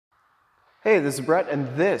Hey, this is Brett,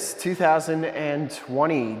 and this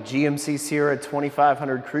 2020 GMC Sierra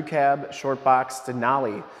 2500 Crew Cab Shortbox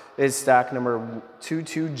Denali is stock number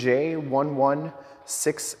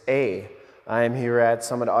 22J116A. I am here at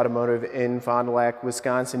Summit Automotive in Fond du Lac,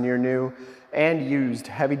 Wisconsin, your new and used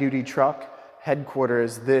heavy-duty truck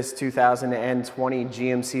headquarters. This 2020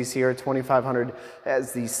 GMC Sierra 2500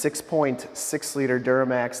 has the 6.6-liter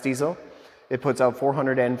Duramax diesel. It puts out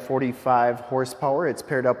 445 horsepower. It's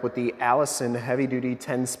paired up with the Allison heavy-duty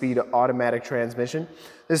 10-speed automatic transmission.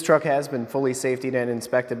 This truck has been fully safetied and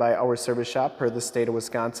inspected by our service shop per the state of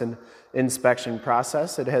Wisconsin inspection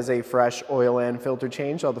process. It has a fresh oil and filter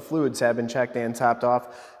change. All the fluids have been checked and topped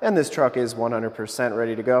off, and this truck is 100%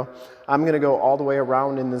 ready to go. I'm going to go all the way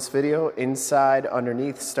around in this video, inside,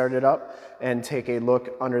 underneath, start it up, and take a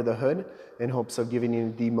look under the hood in hopes of giving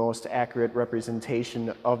you the most accurate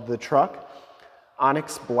representation of the truck.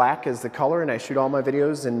 Onyx black is the color, and I shoot all my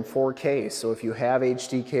videos in 4K, so if you have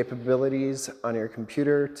HD capabilities on your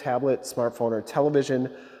computer, tablet, smartphone, or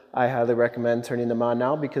television, I highly recommend turning them on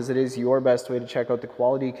now because it is your best way to check out the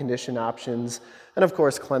quality, condition options, and of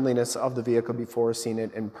course cleanliness of the vehicle before seeing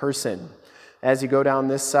it in person. As you go down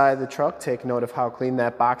this side of the truck, take note of how clean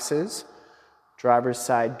that box is. Driver's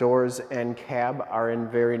side doors and cab are in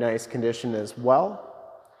very nice condition as well.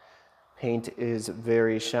 Paint is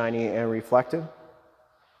very shiny and reflective.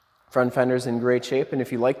 Front fender's in great shape, and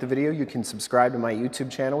if you like the video, you can subscribe to my YouTube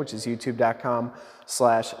channel, which is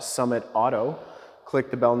youtube.com/summitauto. Click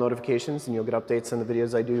the bell notifications and you'll get updates on the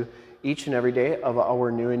videos I do each and every day of our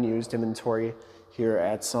new and used inventory here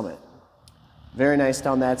at Summit. Very nice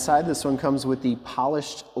down that side. This one comes with the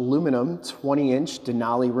polished aluminum 20-inch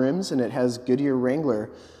Denali rims, and it has Goodyear Wrangler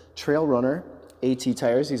Trailrunner AT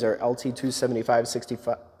tires. These are LT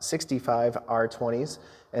 275/65 R20s,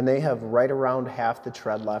 and they have right around half the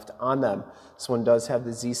tread left on them. This one does have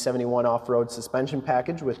the Z71 off-road suspension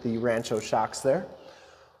package with the Rancho shocks there.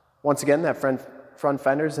 Once again, that front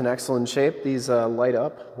fender is in excellent shape. These light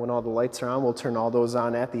up when all the lights are on. We'll turn all those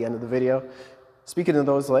on at the end of the video. Speaking of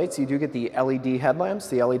those lights, you do get the LED headlamps,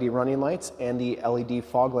 the LED running lights, and the LED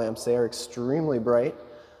fog lamps. They are extremely bright,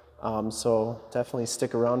 so definitely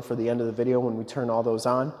stick around for the end of the video when we turn all those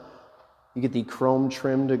on. You get the chrome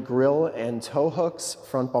trimmed grille and tow hooks,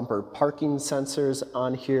 front bumper parking sensors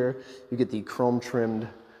on here. You get the chrome trimmed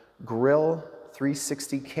grille,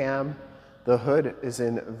 360 cam. The hood is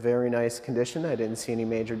in very nice condition. I didn't see any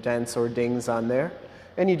major dents or dings on there.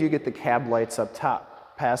 And you do get the cab lights up top.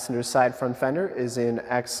 Passenger side front fender is in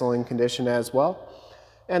excellent condition as well.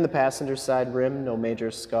 And the passenger side rim, no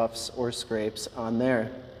major scuffs or scrapes on there.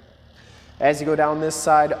 As you go down this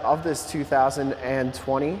side of this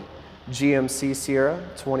 2020 GMC Sierra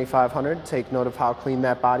 2500, take note of how clean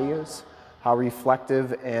that body is, how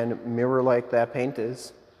reflective and mirror-like that paint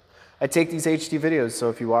is. I take these HD videos, so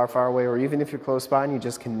if you are far away or even if you're close by and you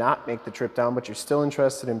just cannot make the trip down but you're still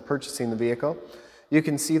interested in purchasing the vehicle, you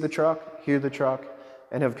can see the truck, hear the truck,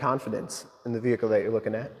 and have confidence in the vehicle that you're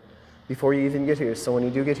looking at before you even get here. So when you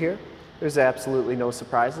do get here, there's absolutely no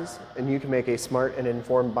surprises, and you can make a smart and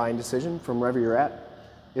informed buying decision from wherever you're at.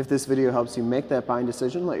 If this video helps you make that buying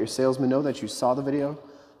decision, let your salesman know that you saw the video,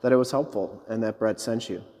 that it was helpful, and that Brett sent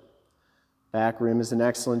you. Back rim is in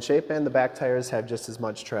excellent shape, and the back tires have just as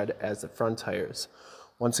much tread as the front tires.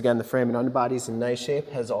 Once again, the frame and underbody is in nice shape,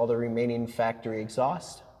 has all the remaining factory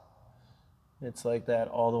exhaust. It's like that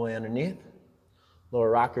all the way underneath.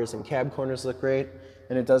 Lower rockers and cab corners look great,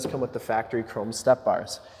 and it does come with the factory chrome step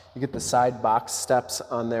bars. You get the side box steps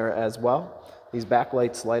on there as well. These back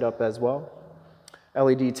lights light up as well.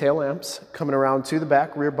 LED tail lamps coming around to the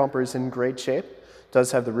back. Rear bumper is in great shape.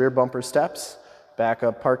 Does have the rear bumper steps,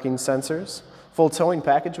 backup parking sensors, full towing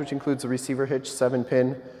package, which includes the receiver hitch,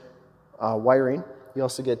 7-pin wiring. You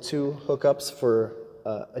also get 2 hookups for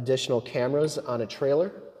additional cameras on a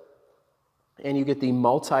trailer, and you get the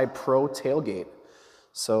multi-pro tailgate.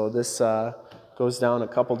 So this goes down a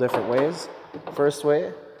couple different ways. First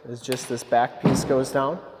way is just this back piece goes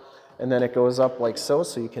down, and then it goes up like so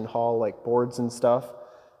you can haul like boards and stuff.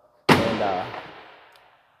 And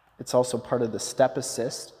it's also part of the step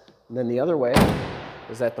assist. And then the other way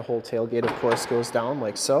is that the whole tailgate, of course, goes down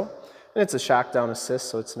like so. And it's a shock down assist,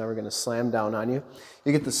 so it's never going to slam down on you.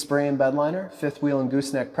 You get the spray and bed liner, 5th wheel and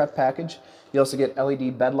gooseneck prep package. You also get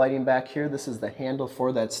LED bed lighting back here. This is the handle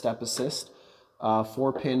for that step assist.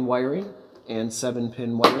 4-pin wiring and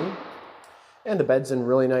 7-pin wiring. And the bed's in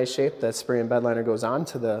really nice shape. That spray and bed liner goes on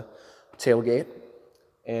to the tailgate.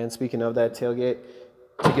 And speaking of that tailgate,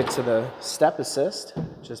 to get to the step assist,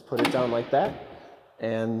 just put it down like that,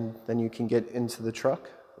 and then you can get into the truck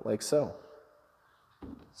like so.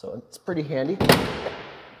 So it's pretty handy.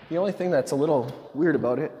 The only thing that's a little weird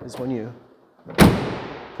about it is when you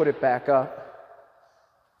put it back up,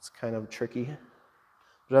 it's kind of tricky.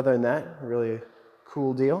 But other than that, really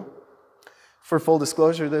cool deal. For full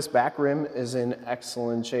disclosure, this back rim is in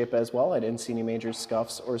excellent shape as well. I didn't see any major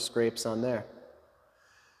scuffs or scrapes on there.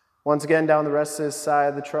 Once again, down the rest of this side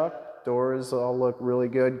of the truck, doors all look really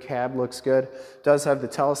good, cab looks good. It does have the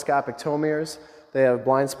telescopic tow mirrors. They have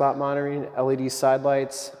blind spot monitoring, LED side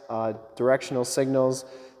lights, directional signals.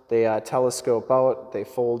 They telescope out, they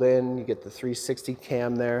fold in, you get the 360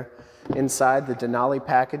 cam there. Inside, the Denali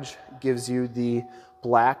package gives you the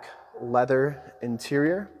black leather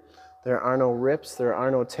interior. There are no rips, there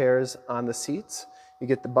are no tears on the seats. You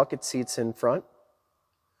get the bucket seats in front.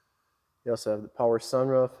 You also have the power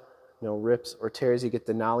sunroof, no rips or tears. You get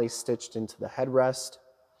Denali stitched into the headrest.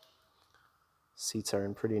 Seats are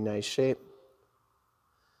in pretty nice shape.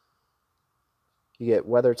 You get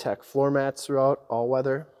WeatherTech floor mats throughout, all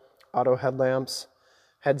weather, auto headlamps,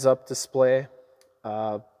 heads-up display.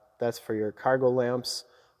 That's for your cargo lamps,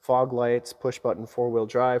 fog lights, push-button four-wheel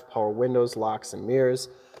drive, power windows, locks, and mirrors.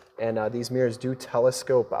 And these mirrors do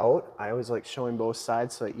telescope out. I always like showing both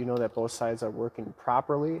sides so that you know that both sides are working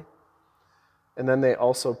properly. And then they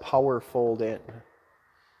also power fold in.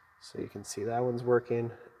 So you can see that one's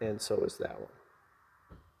working, and so is that one.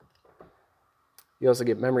 You also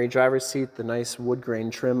get memory driver's seat, the nice wood grain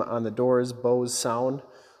trim on the doors, Bose sound.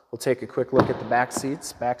 We'll take a quick look at the back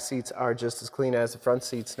seats. Back seats are just as clean as the front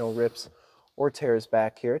seats, no rips or tears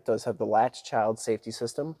back here. It does have the latch child safety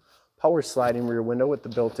system, power sliding rear window with the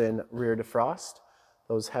built-in rear defrost.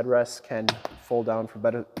 Those headrests can fold down for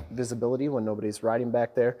better visibility when nobody's riding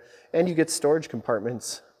back there. And you get storage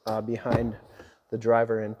compartments behind the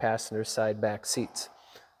driver and passenger side back seats.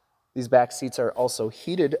 These back seats are also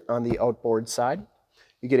heated on the outboard side.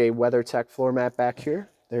 You get a WeatherTech floor mat back here.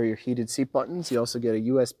 There are your heated seat buttons. You also get a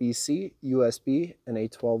USB-C, USB, and a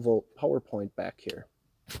 12-volt power point back here.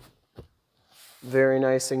 Very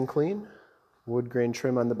nice and clean. Wood grain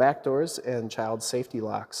trim on the back doors and child safety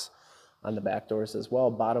locks on the back doors as well.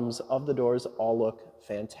 Bottoms of the doors all look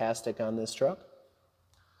fantastic on this truck.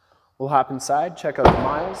 We'll hop inside, check out the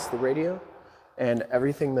miles, the radio, and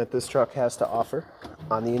everything that this truck has to offer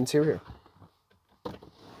on the interior.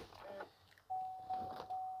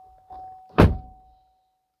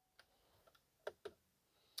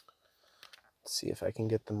 Let's see if I can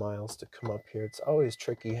get the miles to come up here. It's always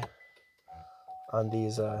tricky on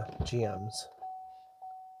these GMs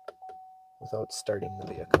without starting the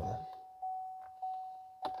vehicle.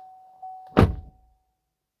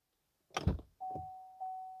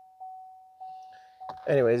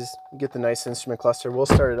 Anyways, you get the nice instrument cluster. We'll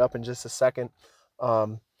start it up in just a second.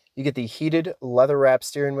 You get the heated leather wrap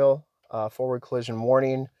steering wheel, forward collision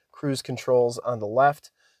warning, cruise controls on the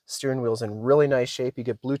left. Steering wheel's in really nice shape. You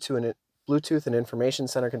get Bluetooth and information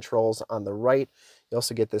center controls on the right. You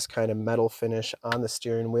also get this kind of metal finish on the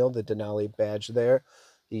steering wheel, the Denali badge there.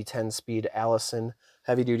 The 10-speed Allison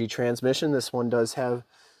heavy-duty transmission. This one does have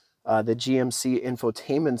the GMC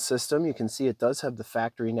infotainment system. You can see it does have the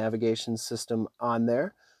factory navigation system on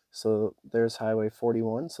there. So there's Highway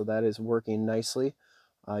 41, so that is working nicely.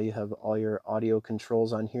 You have all your audio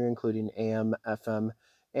controls on here, including AM, FM,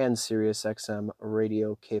 and Sirius XM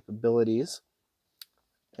radio capabilities.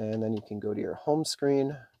 And then you can go to your home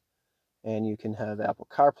screen, and you can have Apple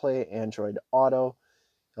CarPlay, Android Auto.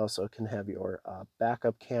 You also can have your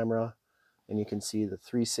backup camera, and you can see the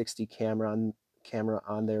 360 camera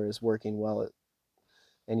on there is working well.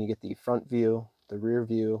 And you get the front view, the rear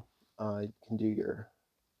view. You can do your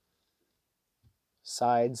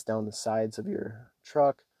sides, down the sides of your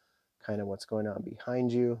truck, kind of what's going on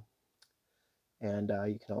behind you. And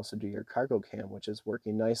you can also do your cargo cam, which is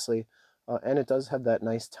working nicely. And it does have that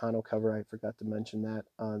nice tonneau cover. I forgot to mention that.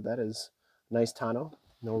 That is nice tonneau.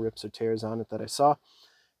 No rips or tears on it that I saw.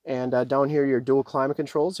 And down here, your dual climate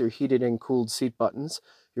controls, your heated and cooled seat buttons,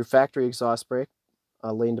 your factory exhaust brake,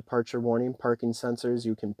 lane departure warning, parking sensors.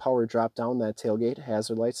 You can power drop down that tailgate,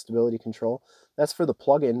 hazard lights, stability control. That's for the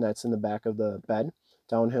plug-in that's in the back of the bed.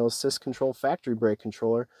 Downhill assist control, factory brake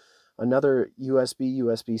controller, another USB,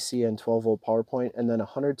 USB-C, and 12-volt power point, and then a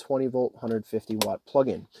 120-volt, 150-watt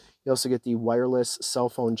plug-in. You also get the wireless cell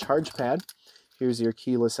phone charge pad. Here's your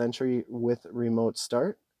keyless entry with remote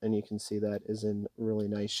start, and you can see that is in really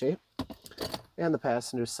nice shape. And the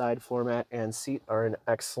passenger side floor mat and seat are in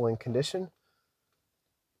excellent condition.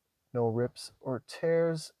 No rips or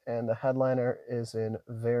tears, and the headliner is in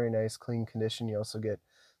very nice clean condition. You also get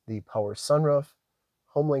the power sunroof,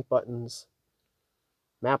 home link buttons,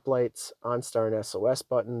 map lights, OnStar and SOS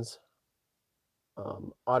buttons,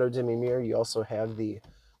 auto dimming mirror. You also have the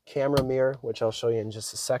camera mirror, which I'll show you in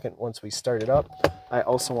just a second once we start it up. I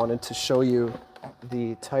also wanted to show you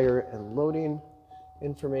the tire and loading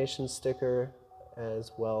information sticker,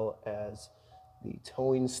 as well as the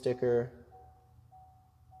towing sticker.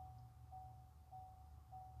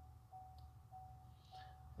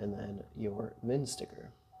 And then your VIN sticker.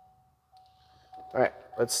 All right,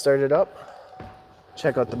 let's start it up.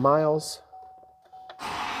 Check out the miles.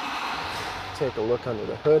 Take a look under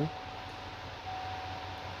the hood.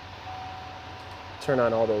 Turn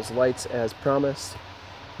on all those lights as promised. You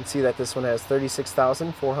can see that this one has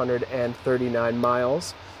 36,439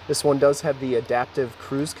 miles. This one does have the adaptive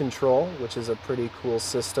cruise control, which is a pretty cool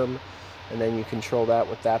system. And then you control that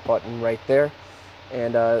with that button right there.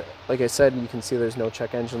 And like I said, you can see there's no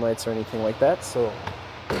check engine lights or anything like that, so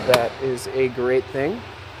that is a great thing.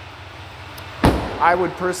 I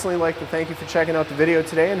would personally like to thank you for checking out the video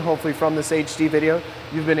today, and hopefully from this HD video,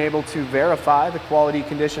 you've been able to verify the quality,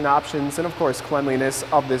 condition, options, and of course cleanliness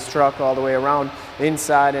of this truck all the way around,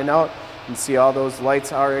 inside and out. You can see all those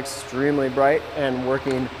lights are extremely bright and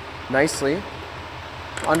working nicely.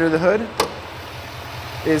 Under the hood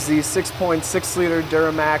is the 6.6 liter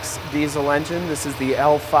Duramax diesel engine. This is the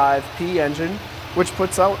L5P engine, which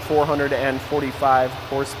puts out 445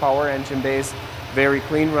 horsepower. Engine base very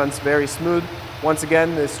clean, runs very smooth. Once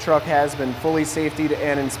again, this truck has been fully safetied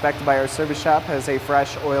and inspected by our service shop, has a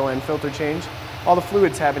fresh oil and filter change. All the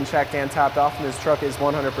fluids have been checked and topped off, and this truck is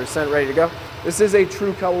 100% ready to go. This is a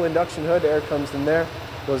true Cowell induction hood. Air comes in there,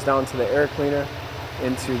 goes down to the air cleaner,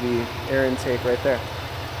 into the air intake right there.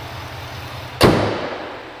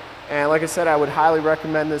 And like I said, I would highly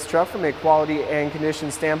recommend this truck from a quality and condition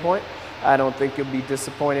standpoint. I don't think you'll be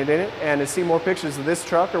disappointed in it. And to see more pictures of this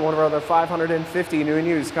truck or one of our other 550 new and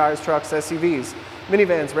used cars, trucks, SUVs,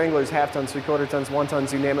 minivans, Wranglers, half tons, 3/4 tons, 1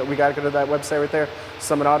 tons, you name it, we got to go to that website right there,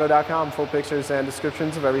 summitauto.com. Full pictures and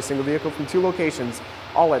descriptions of every single vehicle from 2 locations,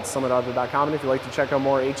 all at summitauto.com. And if you'd like to check out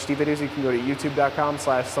more HD videos, you can go to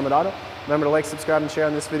youtube.com/summitauto. Remember to like, subscribe, and share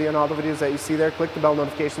on this video and all the videos that you see there. Click the bell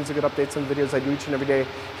notifications to get updates on the videos I do each and every day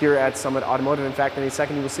here at Summit Automotive. In fact, in a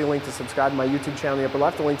second you will see a link to subscribe to my YouTube channel in the upper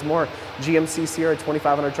left, a link to more GMC Sierra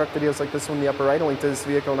 2500 truck videos like this one in the upper right, a link to this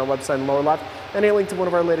vehicle on our website in the lower left, and a link to one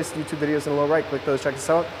of our latest YouTube videos in the lower right. Click those, check us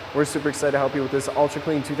out. We're super excited to help you with this ultra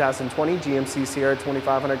clean 2020 GMC Sierra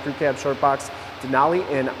 2500 crew cab, Shortbox, Denali,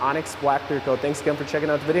 and Onyx black clear coat. Thanks again for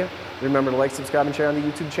checking out the video. Remember to like, subscribe, and share on the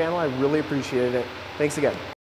YouTube channel. I really appreciate it. Thanks again.